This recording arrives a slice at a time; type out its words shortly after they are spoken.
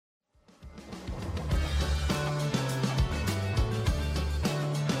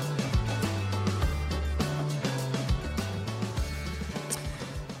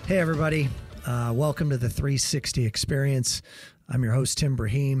Hey, everybody. Welcome to the 360 Experience. I'm your host, Tim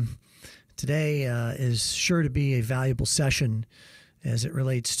Brahim. Today is sure to be a valuable session as it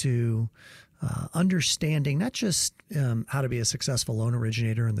relates to understanding not just how to be a successful loan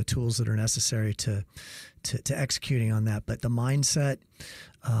originator and the tools that are necessary to executing on that, but the mindset,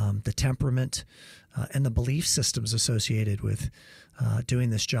 the temperament, and the belief systems associated with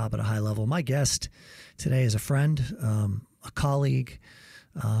doing this job at a high level. My guest today is a friend, a colleague,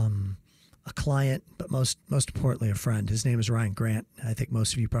 a client, but most importantly, a friend. His name is Ryan Grant. I think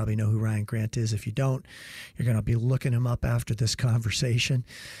most of you probably know who Ryan Grant is. If you don't, you're going to be looking him up after this conversation.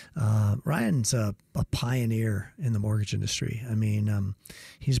 Ryan's a pioneer in the mortgage industry. I mean,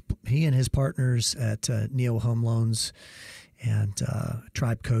 he and his partners at Neo Home Loans and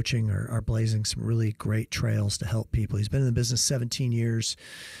Tribe Coaching are blazing some really great trails to help people. He's been in the business 17 years.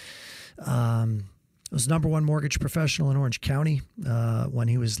 Was number one mortgage professional in Orange County when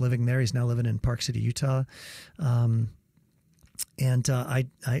he was living there. He's now living in Park City, Utah. I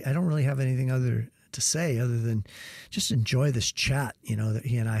don't really have anything other to say other than just enjoy this chat, that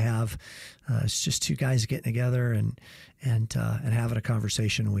he and I have. It's just two guys getting together and having a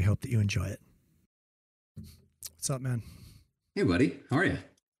conversation, and we hope that you enjoy it. What's up, man? Hey, buddy. How are you?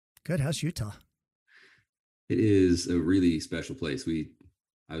 Good. How's Utah? It is a really special place.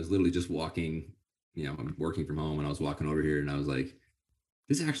 I was literally just walking. I'm working from home and I was walking over here and I was like,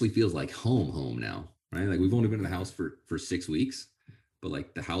 this actually feels like home now, right? Like we've only been in the house for 6 weeks, but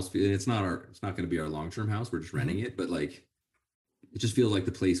like the house, it's not going to be our long-term house. We're just renting it, but like, it just feels like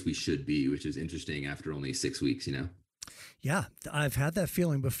the place we should be, which is interesting after only 6 weeks, Yeah, I've had that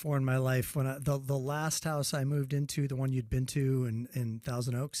feeling before in my life when the last house I moved into, the one you'd been to in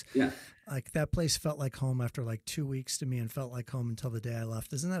Thousand Oaks. Yeah. Like that place felt like home after like 2 weeks to me and felt like home until the day I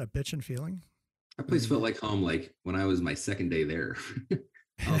left. Isn't that a bitchin' feeling? That place felt like home, like when I was my second day there.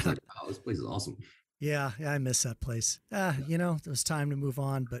 I was like, wow, this place is awesome. Yeah, I miss that place. It was time to move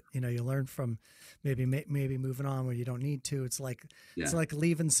on, but you learn from maybe moving on when you don't need to. It's like It's like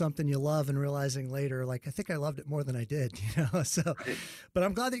leaving something you love and realizing later, like I think I loved it more than I did. So, right. But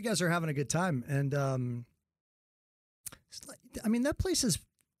I'm glad that you guys are having a good time. And that place is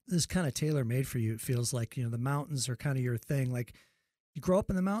kind of tailor made for you. It feels like the mountains are kind of your thing. Like you grew up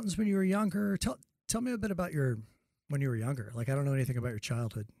in the mountains when you were younger. Tell me a bit about when you were younger. Like I don't know anything about your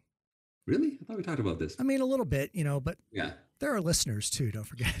childhood. Really? I thought we talked about this. I mean, a little bit, but yeah, there are listeners too. Don't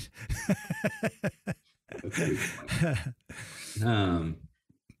forget.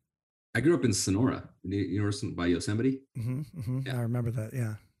 I grew up in Sonora, by Yosemite. Mm-hmm, mm-hmm. Yeah. I remember that.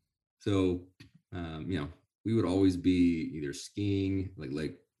 Yeah. So, we would always be either skiing, like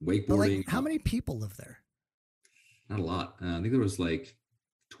wakeboarding. How many people live there? Not a lot. I think there was like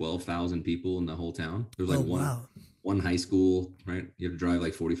 12,000 people in the whole town. There was like one high school, right? You have to drive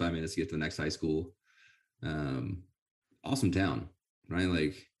like 45 minutes to get to the next high school. Awesome town, right?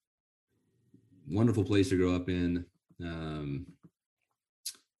 Like wonderful place to grow up in. And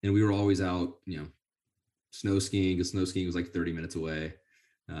we were always out, snow skiing, because snow skiing was like 30 minutes away.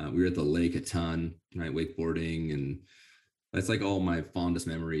 We were at the lake a ton, right? Wakeboarding, and that's like all my fondest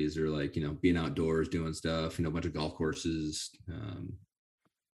memories are like, being outdoors, doing stuff, a bunch of golf courses,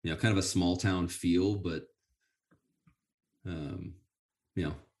 kind of a small town feel, but,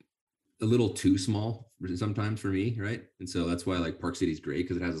 a little too small sometimes for me. Right. And so that's why like Park City is great,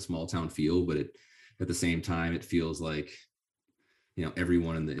 because it has a small town feel, but at the same time, it feels like,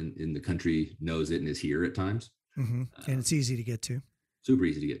 everyone in the country knows it and is here at times. Mm-hmm. And it's easy to get to. Super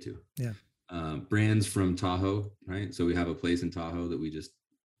easy to get to. Yeah. Brands from Tahoe, right? So we have a place in Tahoe that we just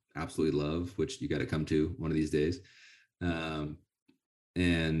absolutely love, which you got to come to one of these days. And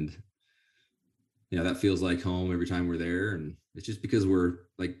that feels like home every time we're there. And it's just because we're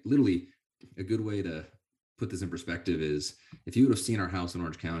like, literally, a good way to put this in perspective is if you would have seen our house in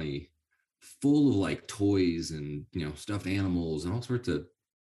Orange County full of like toys and, stuffed animals and all sorts of,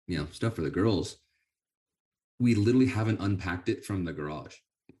 stuff for the girls, we literally haven't unpacked it from the garage.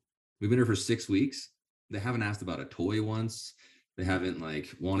 We've been here for 6 weeks. They haven't asked about a toy once. They haven't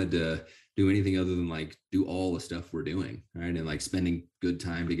like wanted to do anything other than like do all the stuff we're doing, right? And like spending good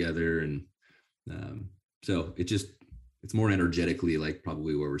time together. And so it's more energetically like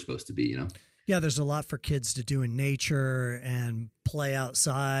probably where we're supposed to be, Yeah, there's a lot for kids to do in nature and play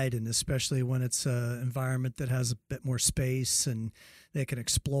outside, and especially when it's an environment that has a bit more space and they can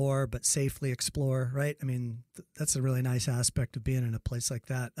explore, but safely explore, right? I mean, that's a really nice aspect of being in a place like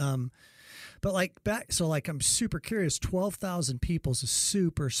that. But I'm super curious, 12,000 people is a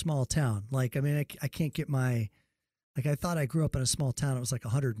super small town. Like, I mean, I can't get I thought I grew up in a small town. It was like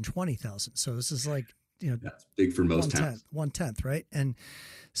 120,000. So this is like That's big for most towns. 1/10, right? And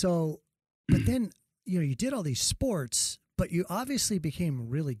so, but then, you did all these sports, but you obviously became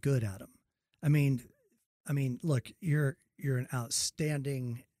really good at them. I mean, look, you're an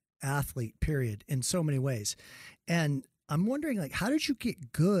outstanding athlete, period, in so many ways. And I'm wondering, like, how did you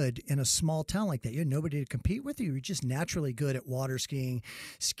get good in a small town like that? You had nobody to compete with, or you were just naturally good at water skiing,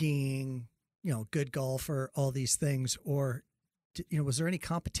 good golfer, all these things, or was there any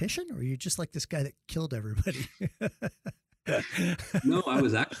competition, or are you just like this guy that killed everybody? No, I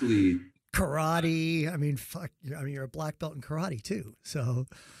was actually karate. I mean, fuck. I mean, you're a black belt in karate too. So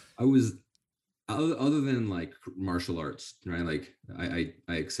I was, other than like martial arts, right? Like I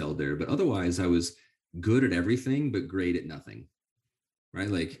excelled there, but otherwise I was good at everything, but great at nothing, right?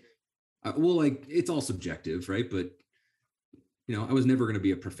 Like, like it's all subjective, right? But I was never going to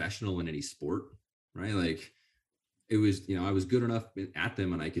be a professional in any sport, right? Like it was, I was good enough at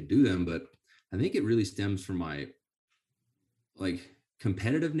them and I could do them, but I think it really stems from my like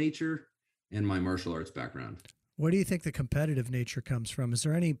competitive nature and my martial arts background. Where do you think the competitive nature comes from? Is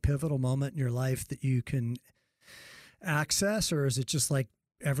there any pivotal moment in your life that you can access, or is it just like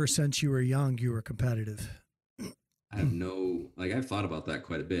ever since you were young, you were competitive? I have I've thought about that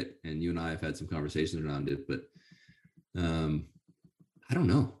quite a bit, and you and I have had some conversations around it, but I don't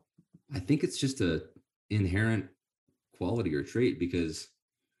know. I think it's just a inherent quality or trait, because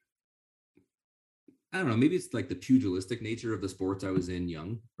I don't know, maybe it's like the pugilistic nature of the sports I was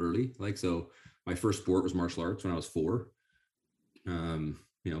in early. Like, so my first sport was martial arts when I was 4.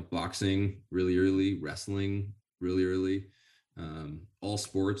 Boxing really early, wrestling really early, all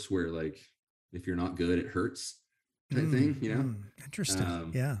sports where like, if you're not good, it hurts type thing,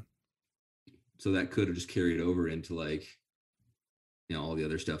 Interesting. Yeah. So that could have just carried over into like, all the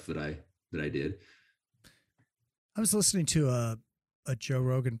other stuff that I did. I was listening to a Joe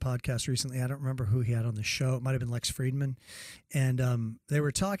Rogan podcast recently. I don't remember who he had on the show. It might've been Lex Friedman. And, they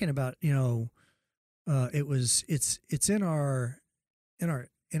were talking about, it's in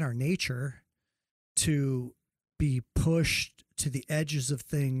our nature to be pushed to the edges of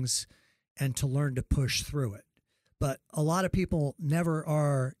things and to learn to push through it. But a lot of people never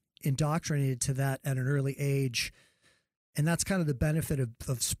are indoctrinated to that at an early age. And that's kind of the benefit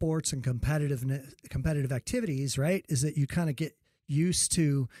of sports and competitive activities, right? Is that you kind of get used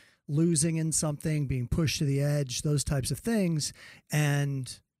to losing in something, being pushed to the edge, those types of things.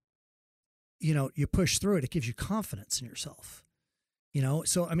 And, you push through it. It gives you confidence in yourself,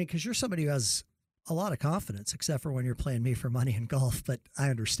 So, I mean, because you're somebody who has a lot of confidence, except for when you're playing me for money in golf, but I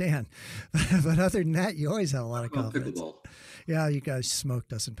understand. But other than that, you always have a lot of confidence. Pickleball. Yeah, you guys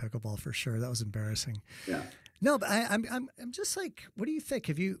smoked us in pickleball for sure. That was embarrassing. Yeah. No, but I'm just like, what do you think?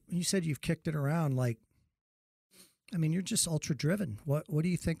 You said you've kicked it around, like, I mean, you're just ultra driven. Where do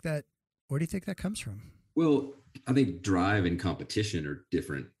you think that comes from? Well, I think drive and competition are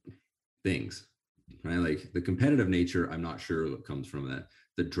different things, right? Like the competitive nature, I'm not sure what comes from that.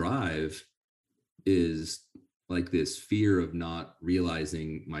 The drive is like this fear of not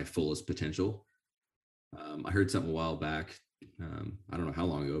realizing my fullest potential. I heard something a while back. I don't know how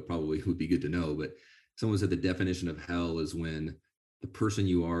long ago, probably would be good to know, but someone said the definition of hell is when the person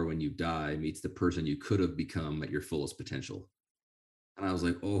you are when you die meets the person you could have become at your fullest potential. And I was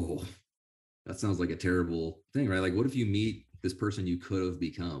like, oh, that sounds like a terrible thing, right? Like, what if you meet this person you could have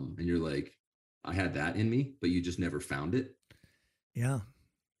become and you're like, I had that in me, but you just never found it? Yeah.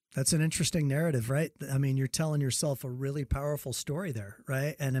 That's an interesting narrative, right? I mean, you're telling yourself a really powerful story there,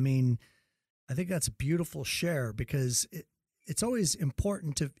 right? And I mean, I think that's a beautiful share, because it's always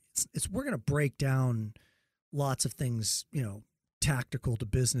important to, we're going to break down lots of things, tactical to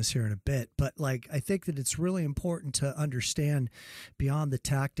business here in a bit, but like, I think that it's really important to understand beyond the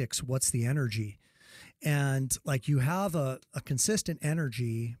tactics, what's the energy. And like, you have a consistent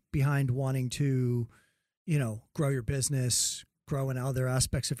energy behind wanting to, grow your business, grow in other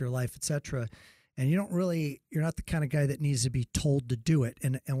aspects of your life, etc. And you're not the kind of guy that needs to be told to do it.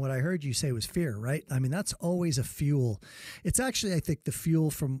 And what I heard you say was fear, right? I mean, that's always a fuel. It's actually, I think, the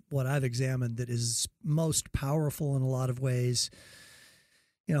fuel from what I've examined that is most powerful in a lot of ways.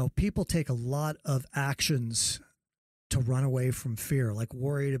 People take a lot of actions to run away from fear, like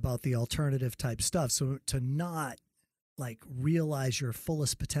worried about the alternative type stuff. So to not like realize your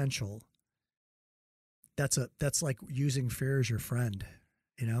fullest potential, that's like using fear as your friend,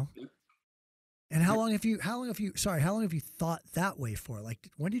 And how long have you thought that way for? Like,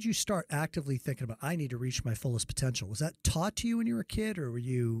 when did you start actively thinking about, I need to reach my fullest potential? Was that taught to you when you were a kid, or did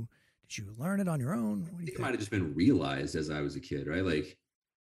you learn it on your own? I think it might have just been realized as I was a kid, right? Like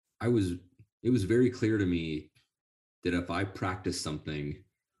it was very clear to me that if I practiced something,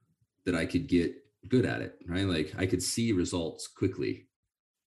 that I could get good at it, right? Like I could see results quickly,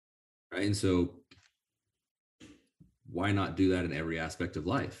 right? And so why not do that in every aspect of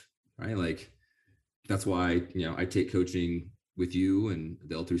life, right? Like that's why, I take coaching with you and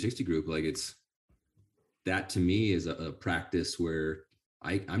the L360 group. Like it's that to me is a practice where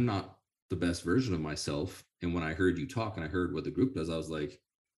I'm not the best version of myself. And when I heard you talk and I heard what the group does, I was like,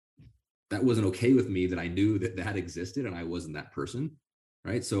 that wasn't okay with me, that I knew that that existed and I wasn't that person.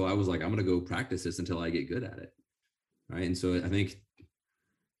 Right. So I was like, I'm going to go practice this until I get good at it. Right. And so I think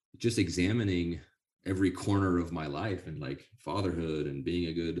just examining every corner of my life and like fatherhood and being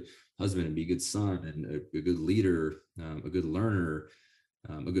a good husband and be a good son and a good leader, a good learner,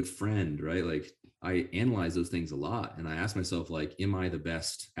 a good friend, right? Like I analyze those things a lot and I ask myself, like, am I the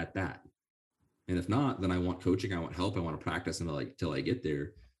best at that? And if not, then I want coaching, I want help, I want to practice until I get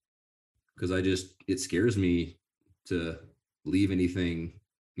there. Because it scares me to leave anything,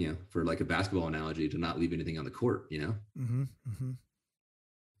 for like a basketball analogy, to not leave anything on the court, Mm-hmm, mm-hmm.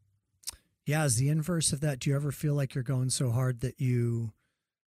 Yeah. As the inverse of that, do you ever feel like you're going so hard that you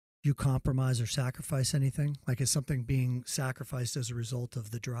compromise or sacrifice anything? Like is something being sacrificed as a result of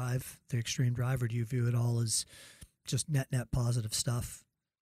the drive, the extreme drive, or do you view it all as just net positive stuff?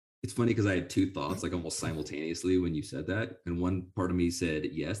 It's funny because I had two thoughts like almost simultaneously when you said that. And one part of me said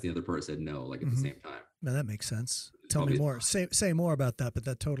yes, the other part said no, like at the Mm-hmm. same time. Now that makes sense. It's Tell me probably more. Say more about that, but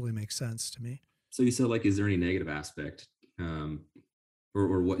that totally makes sense to me. so you said, like, is there any negative aspect?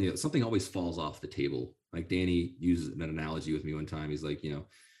 Or what, something always falls off the table. Like Danny uses an analogy with me one time. He's like, you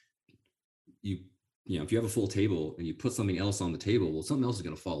if you have a full table and you put something else on the table, well, something else is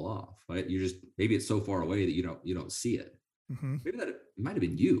going to fall off, right? Maybe it's so far away that you don't see it. Mm-hmm. Maybe that it might have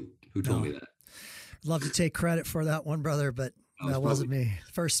been you who told me that. Love to take credit for that one, brother, but that wasn't me.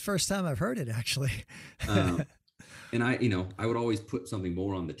 First time I've heard it, actually. And I would always put something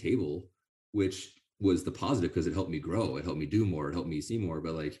more on the table, which was the positive because it helped me grow. It helped me do more. It helped me see more.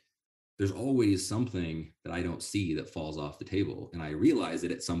 But like, there's always something that I don't see that falls off the table. And I realize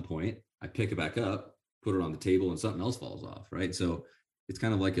it at some point. I pick it back up, put it on the table, and something else falls off. Right. So it's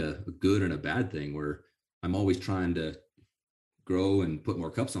kind of like a good and a bad thing where I'm always trying to grow and put more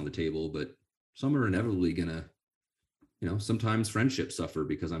cups on the table, but some are inevitably gonna, sometimes friendships suffer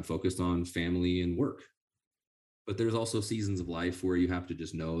because I'm focused on family and work. But there's also seasons of life where you have to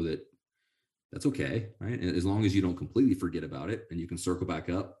just know that that's okay, right? And as long as you don't completely forget about it and you can circle back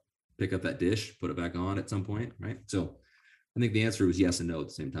up, pick up that dish, put it back on at some point, right? So I think the answer was yes and no at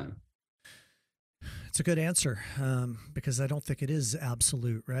the same time. It's a good answer because I don't think it is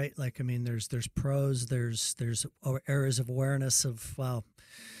absolute, right? Like, I mean, there's pros, there's areas of awareness of, wow,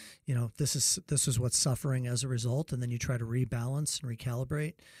 this is what's suffering as a result, and then you try to rebalance and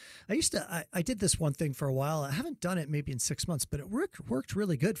recalibrate. I did this one thing for a while. I haven't done it maybe in 6 months, but it worked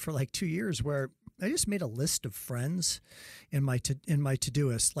really good for like 2 years, where I just made a list of friends in my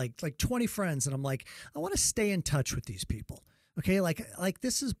to-doist, like 20 friends, and I'm like, I want to stay in touch with these people. Okay, like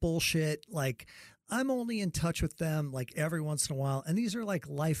this is bullshit. Like I'm only in touch with them like every once in a while, and these are like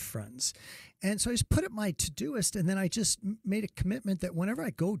life friends. And so I just put it my to-doist, and then I just made a commitment that whenever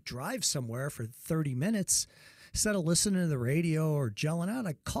I go drive somewhere for 30 minutes, instead of listening to the radio or gelling out,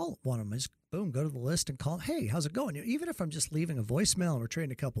 I call one of them. I just boom, go to the list and call. Hey, how's it going? Even if I'm just leaving a voicemail and we're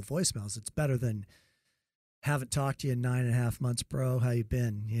trading a couple of voicemails, it's better than haven't talked to you in 9.5 months, bro. How you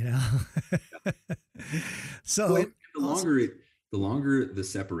been? So well, the longer the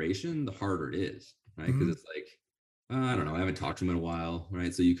separation, the harder it is, right? Because it's like, I don't know, I haven't talked to him in a while,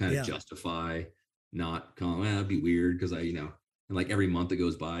 right? So you kind of justify not calling. Well, that'd be weird because and like every month that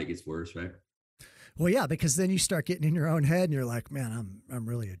goes by, it gets worse, right? Well, yeah, because then you start getting in your own head, and you're like, "Man, I'm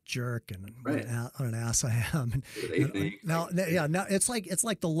really a jerk, and what an ass I am." Now, it's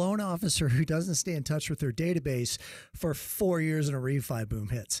like the loan officer who doesn't stay in touch with their database for 4 years and a refi boom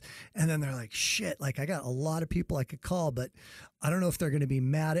hits, and then they're like, "Shit, like I got a lot of people I could call, but I don't know if they're going to be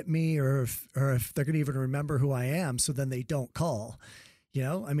mad at me or if they're going to even remember who I am." So then they don't call.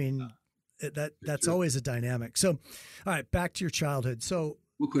 I mean, that's always a dynamic. So, all right, back to your childhood. So.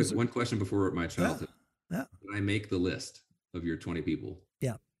 Real quick, one question before my childhood. Yeah. Did I make the list of your 20 people?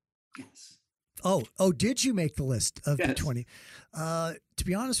 Yeah. Yes. Oh, did you make the list of the 20? To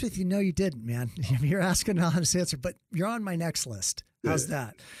be honest with you, no, you didn't, man. You're asking an honest answer, but you're on my next list. How's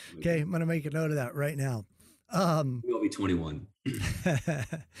that? Okay, I'm going to make a note of that right now. We'll be 21.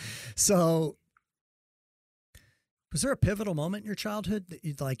 So, was there a pivotal moment in your childhood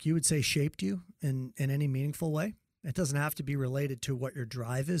that you would say shaped you in any meaningful way? It doesn't have to be related to what your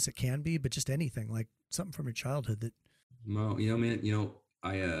drive is. It can be, but just anything, like something from your childhood that. No, man,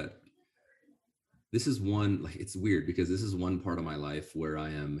 this is one, like, it's weird because this is one part of my life where I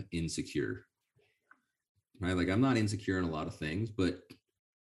am insecure. right? Like I'm not insecure in a lot of things, but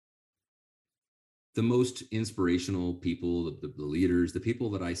the most inspirational people, the leaders, the people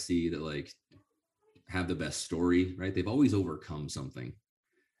that I see that like have the best story, right? They've always overcome something,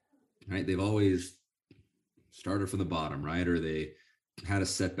 right? They've always started from the bottom, right? Or they had a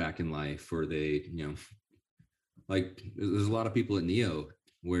setback in life, or they, like there's a lot of people at Neo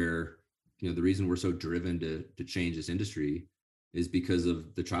where, the reason we're so driven to change this industry is because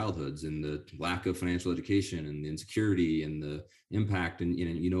of the childhoods and the lack of financial education and the insecurity and the impact. And,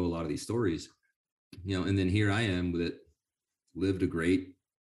 a lot of these stories, and then here I am with it, lived a great,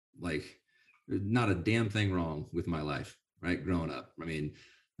 like, not a damn thing wrong with my life, right? Growing up. I mean,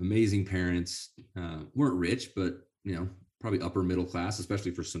 amazing parents, weren't rich, but, probably upper middle class,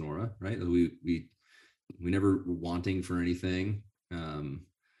 especially for Sonora, right? We never were wanting for anything.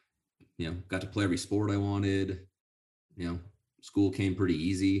 Got to play every sport I wanted. School came pretty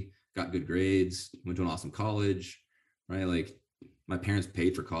easy, got good grades, went to an awesome college, right? Like my parents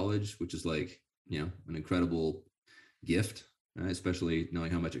paid for college, which is like, an incredible gift, right? Especially knowing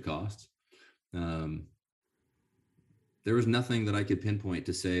how much it costs. There was nothing that I could pinpoint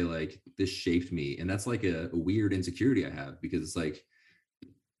to say like this shaped me. And that's like a weird insecurity I have, because it's like,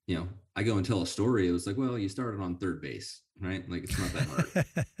 I go and tell a story. It was like, well, you started on third base, right? Like it's not that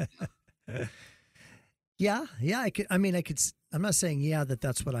hard. Yeah, I could. I mean, I could. I'm not saying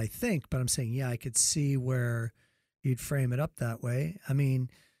that's what I think, but I'm saying I could see where you'd frame it up that way. I mean,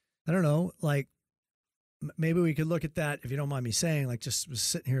 I don't know. Like maybe we could look at that, if you don't mind me saying. Like just was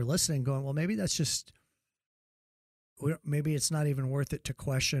sitting here listening, going, well, maybe that's just. Maybe it's not even worth it to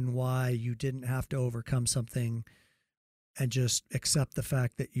question why you didn't have to overcome something, and just accept the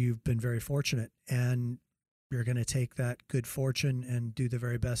fact that you've been very fortunate, and you're going to take that good fortune and do the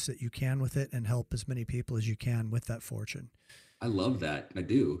very best that you can with it and help as many people as you can with that fortune. I love that. I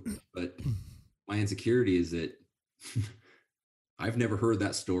do. But my insecurity is that I've never heard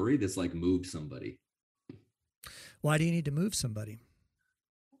that story that's like moved somebody. Why do you need to move somebody?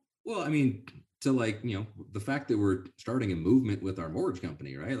 Well, I mean, to like, the fact that we're starting a movement with our mortgage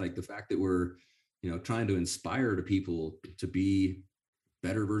company, right? Like the fact that we're, trying to inspire the people to be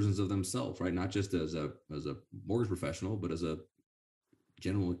better versions of themselves, right? Not just as a mortgage professional, but as a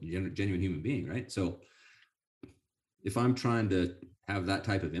genuine human being, right? So if I'm trying to have that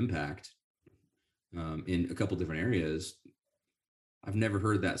type of impact in a couple different areas, I've never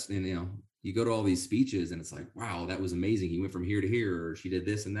heard that. And, you go to all these speeches and it's like, wow, that was amazing. He went from here to here, or she did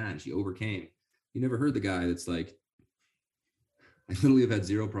this and that, and she overcame. You never heard the guy that's like, I literally have had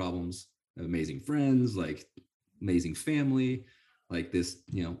zero problems, amazing friends, like amazing family, like this,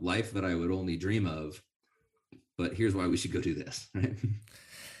 life that I would only dream of. But here's why we should go do this, right?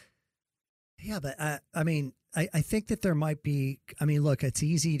 Yeah, but I mean, I think that there might be, I mean, look, it's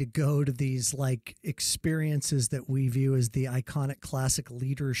easy to go to these like experiences that we view as the iconic classic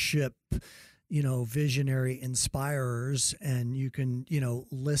leadership, visionary inspirers, and you can,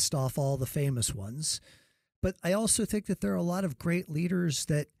 list off all the famous ones. But I also think that there are a lot of great leaders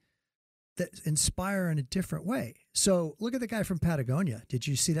that inspire in a different way. So look at the guy from Patagonia. Did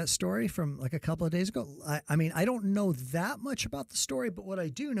you see that story from like a couple of days ago? I mean, I don't know that much about the story, but what I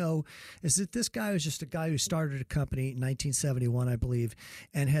do know is that this guy was just a guy who started a company in 1971, I believe,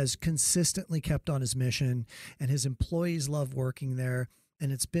 and has consistently kept on his mission, and his employees love working there.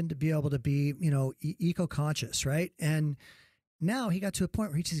 And it's been to be able to be, eco-conscious, right? And now he got to a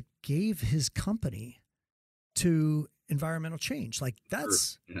point where he just gave his company to environmental change. Like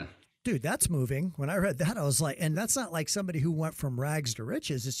that's... Yeah. Dude, that's moving. When I read that, I was like, and that's not like somebody who went from rags to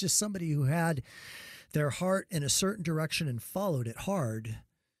riches. It's just somebody who had their heart in a certain direction and followed it hard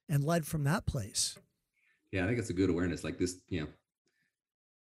and led from that place. Yeah, I think it's a good awareness. Like this,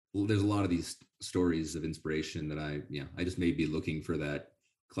 there's a lot of these stories of inspiration that I just may be looking for that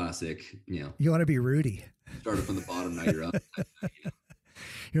classic, You want to be Rudy. Started from the bottom, now you're up.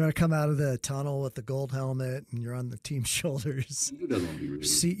 You want to come out of the tunnel with the gold helmet and you're on the team's shoulders. Who doesn't want to be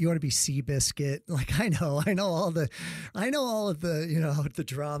Rudy? You want to be Seabiscuit. Like I know all of the, the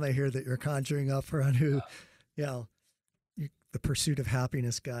drama here that you're conjuring up around who, the pursuit of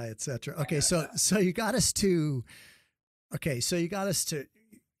happiness guy, etc. Okay. So you got us to,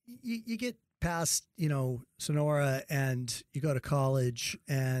 you get past, Sonora, and you go to college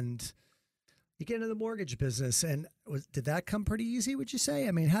and you get into the mortgage business. And did that come pretty easy, would you say?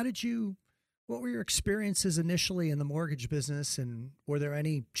 I mean, what were your experiences initially in the mortgage business, and were there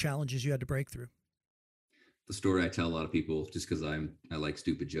any challenges you had to break through? The story I tell a lot of people, just because I like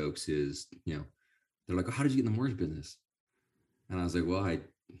stupid jokes, is, they're like, oh, how did you get in the mortgage business? And I was like, well, I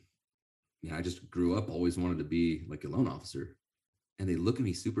just grew up, always wanted to be like a loan officer. And they look at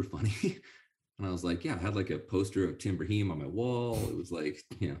me super funny. And I was like, yeah, I had like a poster of Tim Brahim on my wall. It was like,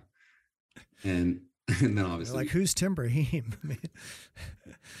 and and then You're like, obviously, who's Tim Brahim?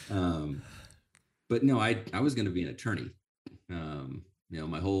 um, but no, I was going to be an attorney.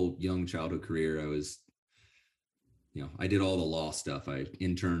 My whole young childhood career, I was, I did all the law stuff. I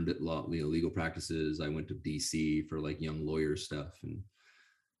interned at legal practices. I went to DC for like young lawyer stuff. And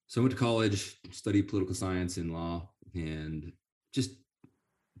so I went to college, studied political science and law, and just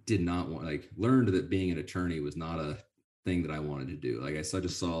did not want, learned that being an attorney was not a thing that I wanted to do. I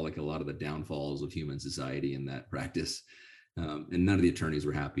just saw like a lot of the downfalls of human society in that practice. And none of the attorneys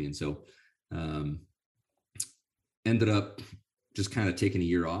were happy. And so ended up just kind of taking a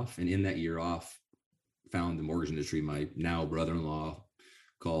year off. And in that year off, found the mortgage industry. My now brother-in-law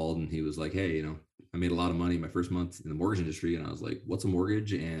called and he was like, hey, I made a lot of money my first month in the mortgage industry. And I was like, what's a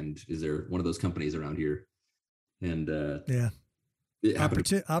mortgage? And is there one of those companies around here? And yeah,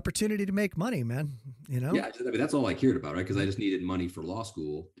 opportunity to make money, man. Yeah, that's all I cared about, right? Because I just needed money for law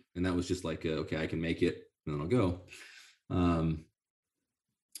school. And that was just like, okay, I can make it and then I'll go.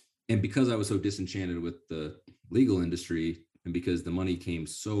 And because I was so disenchanted with the legal industry, and because the money came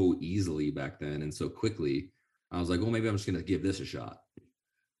so easily back then and so quickly, I was like, well, maybe I'm just going to give this a shot.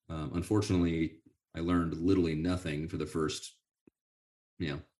 Unfortunately, I learned literally nothing for the first,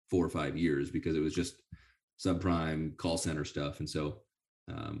 4 or 5 years because it was just subprime call center stuff. And so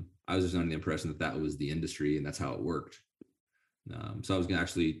I was just under the impression that was the industry and that's how it worked. So I was going to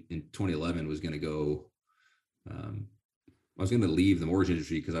actually, in 2011, was going to go, I was going to leave the mortgage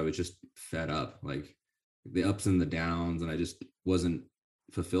industry because I was just fed up. Like, the ups and the downs, and I just wasn't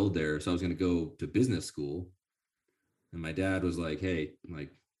fulfilled there. So I was going to go to business school. And my dad was like, hey, why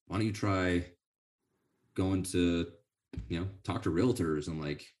don't you try going to, talk to realtors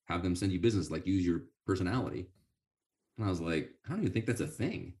and have them send you business, use your personality. And I was like, I don't even think that's a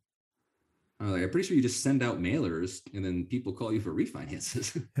thing. I was like, I'm pretty sure you just send out mailers and then people call you for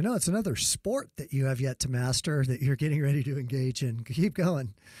refinances. It's another sport that you have yet to master that you're getting ready to engage in. Keep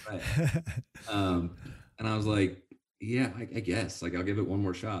going. Right. And I was like, yeah, I guess I'll give it one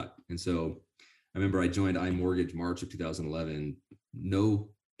more shot. And so I remember I joined iMortgage March of 2011, no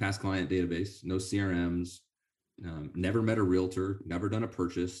past client database, no CRMs, never met a realtor, never done a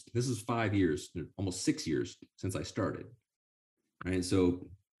purchase. This is 5 years, almost 6 years since I started. Right. So,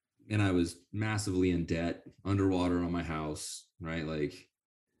 and I was massively in debt, underwater on my house, right?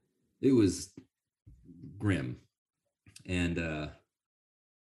 It was grim. And,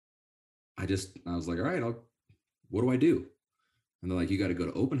 I was like, all right, what do I do? And they're like, you got to go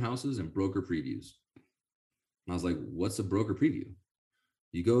to open houses and broker previews. And I was like, what's a broker preview?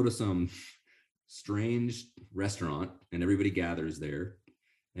 You go to some strange restaurant and everybody gathers there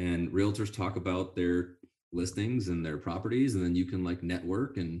and realtors talk about their listings and their properties. And then you can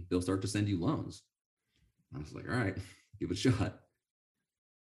network and they'll start to send you loans. I was like, all right, give it a shot.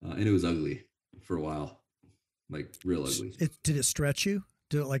 And it was ugly for a while, real ugly. Did it stretch you?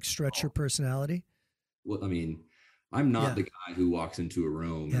 Did it stretch your personality? Well, I mean, I'm not the guy who walks into a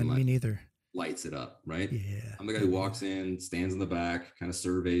room and me neither. Lights it up, right? Yeah. I'm the guy who walks in, stands in the back, kind of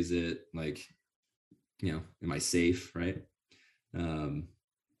surveys it, am I safe, right?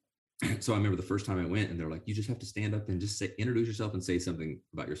 So I remember the first time I went and they're like, you just have to stand up and just introduce yourself and say something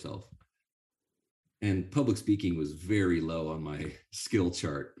about yourself. And public speaking was very low on my skill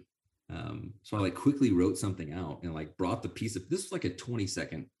chart. So I quickly wrote something out and brought the piece of, this was a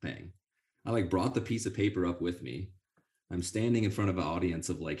 20-second thing. I brought the piece of paper up with me. I'm standing in front of an audience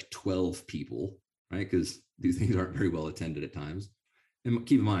of 12 people, right? Because these things aren't very well attended at times. And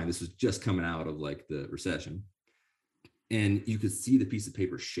keep in mind, this was just coming out of the recession. And you could see the piece of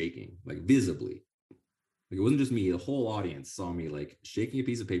paper shaking, visibly. It wasn't just me, the whole audience saw me shaking a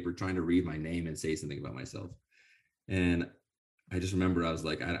piece of paper, trying to read my name and say something about myself. And I just remember I was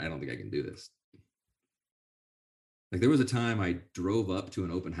like, I don't think I can do this. There was a time I drove up to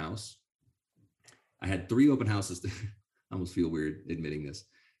an open house. I had 3 open houses. I almost feel weird admitting this.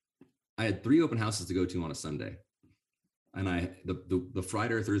 I had 3 open houses to go to on a Sunday. And the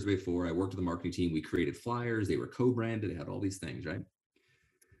Friday or Thursday before, I worked with the marketing team. We created flyers. They were co-branded. They had all these things, right?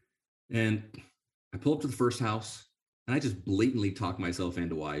 And I pull up to the first house and I just blatantly talk myself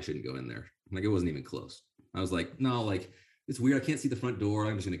into why I shouldn't go in there. It wasn't even close. I was like, no, it's weird. I can't see the front door.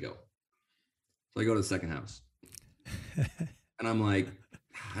 I'm just going to go. So I go to the second house and I'm like,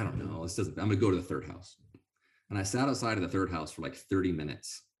 I don't know. I'm going to go to the third house. And I sat outside of the third house for 30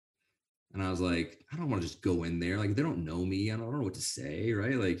 minutes. And I was like, I don't want to just go in there. They don't know me. I don't know what to say.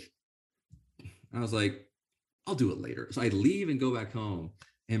 Right. I was like, I'll do it later. So I leave and go back home.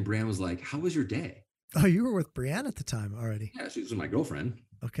 And Brianne was like, how was your day? Oh, you were with Brianne at the time already. Yeah, she was my girlfriend.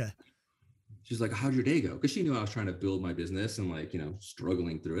 Okay. she's like, how'd your day go? Because she knew I was trying to build my business and like,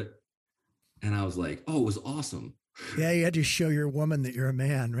 struggling through it. And I was like, oh, it was awesome. Yeah, you had to show your woman that you're a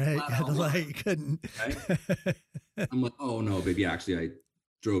man, right? You had to like, you couldn't. Right? I'm like, oh no, baby. Actually, I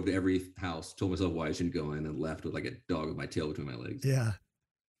drove to every house, told myself why I shouldn't go in, and left with like a dog with my tail between my legs. Yeah.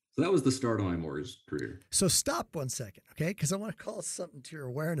 So that was the start of my mortgage career. So stop 1 second, okay? Because I want to call something to your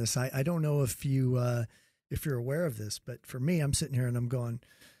awareness. I don't know if you're aware of this, but for me, I'm sitting here and I'm going,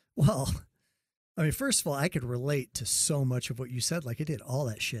 well, I mean, first of all, I could relate to so much of what you said. Like I did all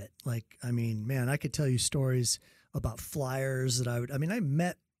that shit. Like, I mean, man, I could tell you stories about flyers that I mean, I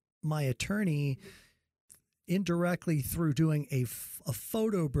met my attorney indirectly through doing a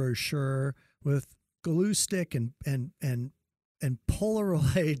photo brochure with glue stick and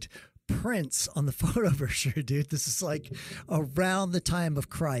Polaroid prints on the photo brochure, dude. This is like around the time of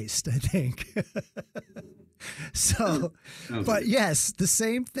Christ, I think. So, but yes, the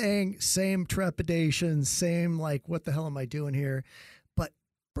same thing, same trepidation, same like, what the hell am I doing here? But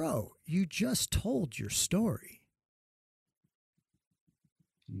bro, you just told your story.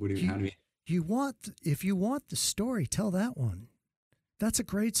 What do you, how do you, If you want the story, tell that one. That's a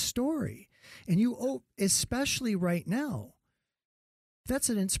great story. And especially right now, that's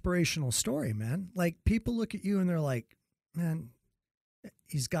an inspirational story, man. Like people look at you and they're like, man,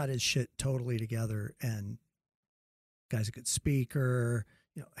 he's got his shit totally together. And guy's a good speaker,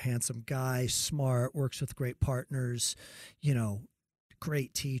 handsome guy, smart, works with great partners,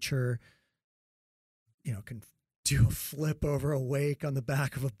 great teacher, can do a flip over a wake on the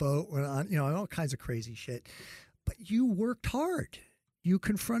back of a boat, all kinds of crazy shit. But you worked hard. You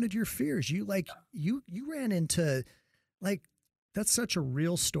confronted your fears. You ran into like, that's such a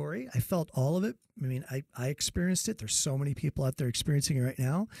real story. I felt all of it. I mean, I experienced it. There's so many people out there experiencing it right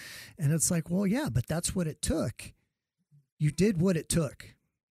now. And it's like, well, yeah, but that's what it took. You did what it took.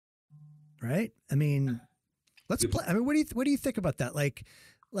 Right? I mean, let's play. I mean, what do you think about that?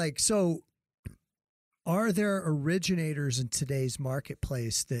 So are there originators in today's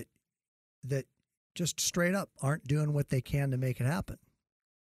marketplace that just straight up aren't doing what they can to make it happen?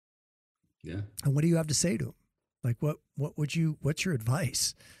 Yeah. And what do you have to say to them? Like, what's your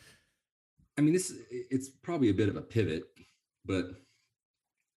advice? I mean, it's probably a bit of a pivot, but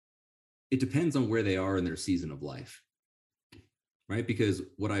it depends on where they are in their season of life, right? Because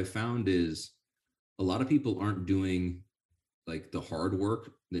what I've found is a lot of people aren't doing like the hard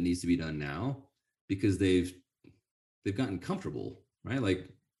work that needs to be done now because they've gotten comfortable, right? Like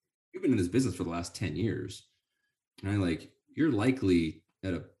you've been in this business for the last 10 years, right? Like you're likely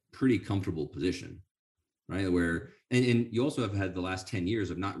at a pretty comfortable position, right? Where, and you also have had the last 10 years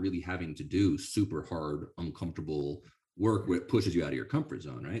of not really having to do super hard, uncomfortable work where it pushes you out of your comfort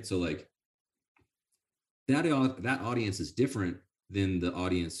zone, right? So like that audience is different than the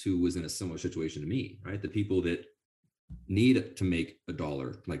audience who was in a similar situation to me, right? The people that need to make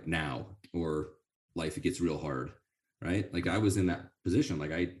 $1 like now, or life, it gets real hard, right? Like I was in that position.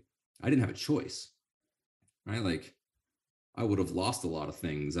 Like I didn't have a choice, right? Like I would have lost a lot of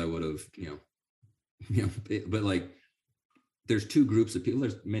things. I would have, but like there's two groups of people,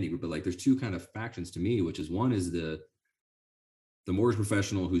 there's many, but like there's two kind of factions to me, which is one is the mortgage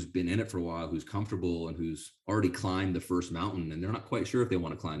professional who's been in it for a while, who's comfortable and who's already climbed the first mountain and they're not quite sure if they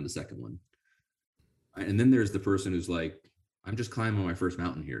want to climb the second one. Right? And then there's the person who's like, I'm just climbing my first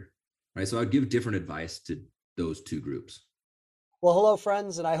mountain here. Right. So I'd give different advice to those two groups. Well, hello,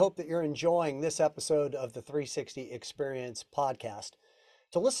 friends, and I hope that you're enjoying this episode of the 360 Experience podcast.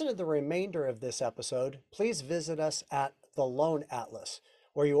 To listen to the remainder of this episode, please visit us at the Loan Atlas,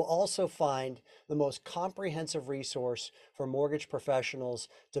 where you will also find the most comprehensive resource for mortgage professionals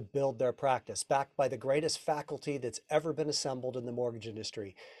to build their practice, backed by the greatest faculty that's ever been assembled in the mortgage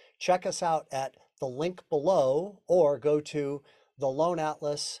industry. Check us out at the link below or go to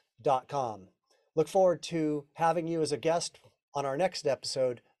theloanatlas.com. Look forward to having you as a guest on our next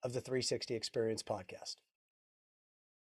episode of the 360 Experience podcast.